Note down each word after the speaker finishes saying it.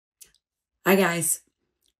Hi guys.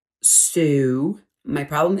 So my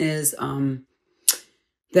problem is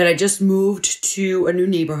that I just moved to a new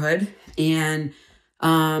neighborhood and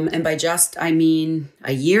by just I mean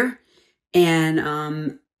a year.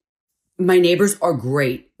 And my neighbors are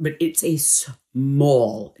great, but it's a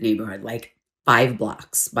small neighborhood, like 5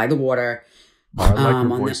 blocks by the water.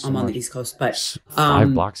 I'm on the East Coast, but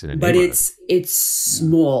 5 blocks in a but neighborhood. it's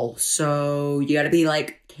small, so you got to be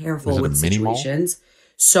like careful with situations. Mall?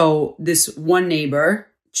 So this one neighbor,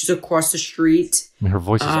 she's across the street. I mean, her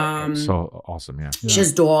voice is so awesome. Yeah, she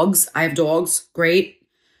has dogs. I have dogs. Great,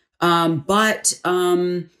 but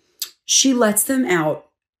she lets them out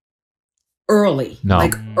early,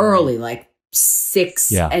 like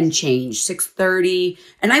 6 and change, 6:30.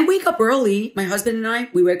 And I wake up early. My husband and I,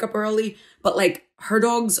 we wake up early, but like her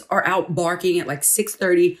dogs are out barking at like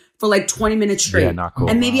 6:30 for like 20 minutes straight. Yeah, not cool.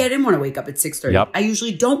 And maybe I didn't want to wake up at 6:30. Yep. I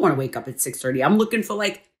usually don't want to wake up at 6:30. I'm looking for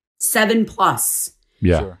like 7+.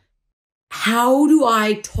 Yeah. Sure. How do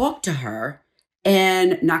I talk to her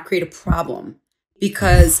and not create a problem?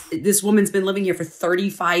 Because this woman's been living here for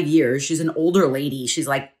 35 years. She's an older lady. She's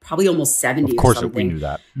like probably almost 70 Of course, or something. we knew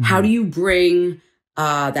that. How do you bring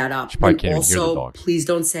that up? She probably And can't even hear the also, dogs. please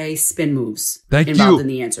don't say spin moves Thank involved you. in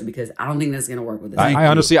the answer, because I don't think that's going to work with this. I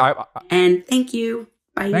honestly, And thank you.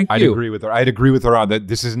 Bye. Thank I'd you. agree with her. I'd agree with her on that.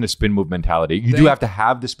 This isn't a spin move mentality. You do Thank- have to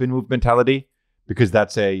have the spin move mentality because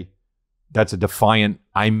that's a defiant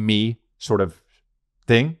I'm me sort of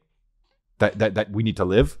thing that we need to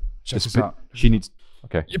live. Check this out. She needs.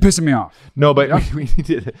 Okay. You're pissing me off. No, but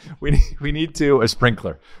we need to a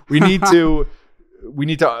sprinkler. We need to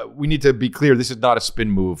be clear. This is not a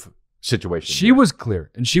spin move situation. She was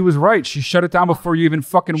clear and she was right. She shut it down before you even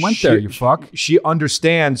fucking went there, you fuck. She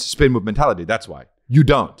understands spin move mentality. That's why you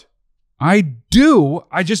don't. I do.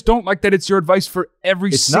 I just don't like that it's your advice for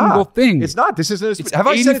every single thing. It's not. This isn't. It's Have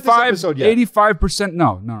I said it this episode yet? 85%.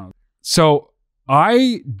 No. So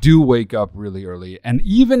I do wake up really early, and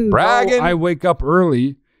even Bragging. though I wake up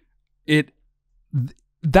early,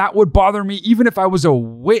 that would bother me even if I was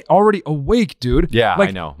already awake, dude. Yeah, like,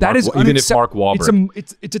 I know. That is even if Mark Wahlberg.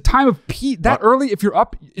 It's a time of peace. That early, if you're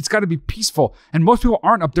up, it's got to be peaceful. And most people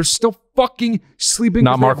aren't up; they're still fucking sleeping.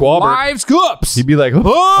 Not Mark Wahlberg. Lives cups. He'd be like,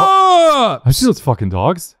 Oh! I see those fucking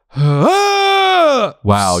dogs. Wow,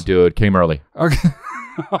 dude, came early. Okay.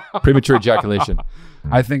 Premature ejaculation.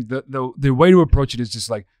 I think the way to approach it is just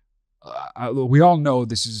like, we all know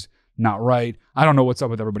this is not right. I don't know what's up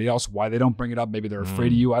with everybody else, why they don't bring it up. Maybe they're afraid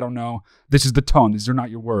of you. I don't know. This is the tone. These are not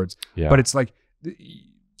your words. Yeah. But it's like,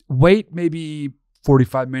 wait maybe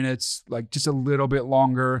 45 minutes, like just a little bit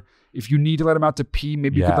longer. If you need to let them out to pee,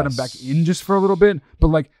 maybe you could let them back in just for a little bit. But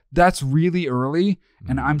like, that's really early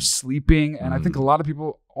and I'm sleeping. And I think a lot of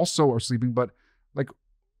people also are sleeping, but like,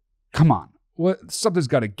 come on. What something's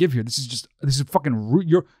got to give here. This is fucking rude.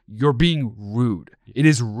 You're being rude. It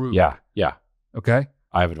is rude. Yeah. Okay.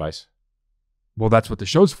 I have advice. Well, that's what the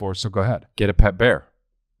show's for. So go ahead. Get a pet bear.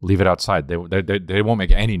 Leave it outside. They won't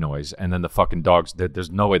make any noise. And then the fucking dogs. There's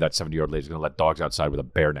no way that 70-year-old lady's gonna let dogs outside with a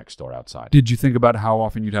bear next door outside. Did you think about how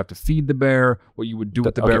often you'd have to feed the bear? What you would do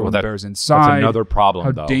with the bear when the bear's inside? That's another problem.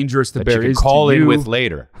 How though, dangerous the that bear you can is call to in you. with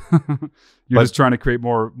later. You're just trying to create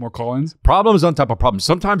more call-ins. Problems on top of problems.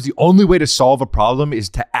 Sometimes the only way to solve a problem is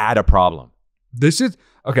to add a problem. This is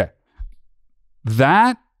okay.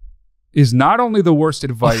 That is not only the worst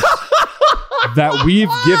advice that we've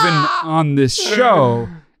given on this show,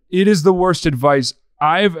 it is the worst advice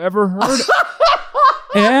I've ever heard.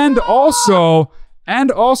 and also,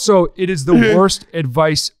 it is the worst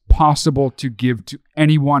advice possible to give to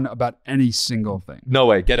anyone about any single thing. No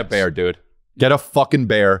way. Get a bear, dude. Get a fucking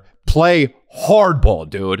bear. Play hardball,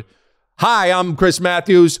 dude. Hi, I'm Chris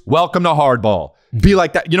Matthews. Welcome to Hardball. Be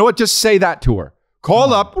like that. You know what? Just say that to her.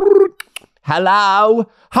 Call up. Hello.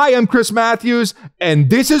 Hi, I'm Chris Matthews, and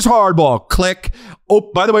this is Hardball. Click.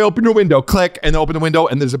 Oh, by the way, open your window. Click, and then open the window,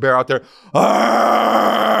 and there's a bear out there.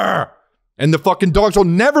 Arrgh! And the fucking dogs will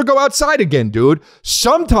never go outside again, dude.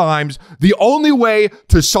 Sometimes the only way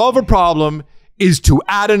to solve a problem is to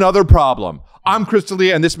add another problem. I'm Chris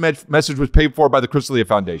D'Elia, and this message was paid for by the Chris D'Elia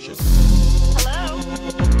Foundation.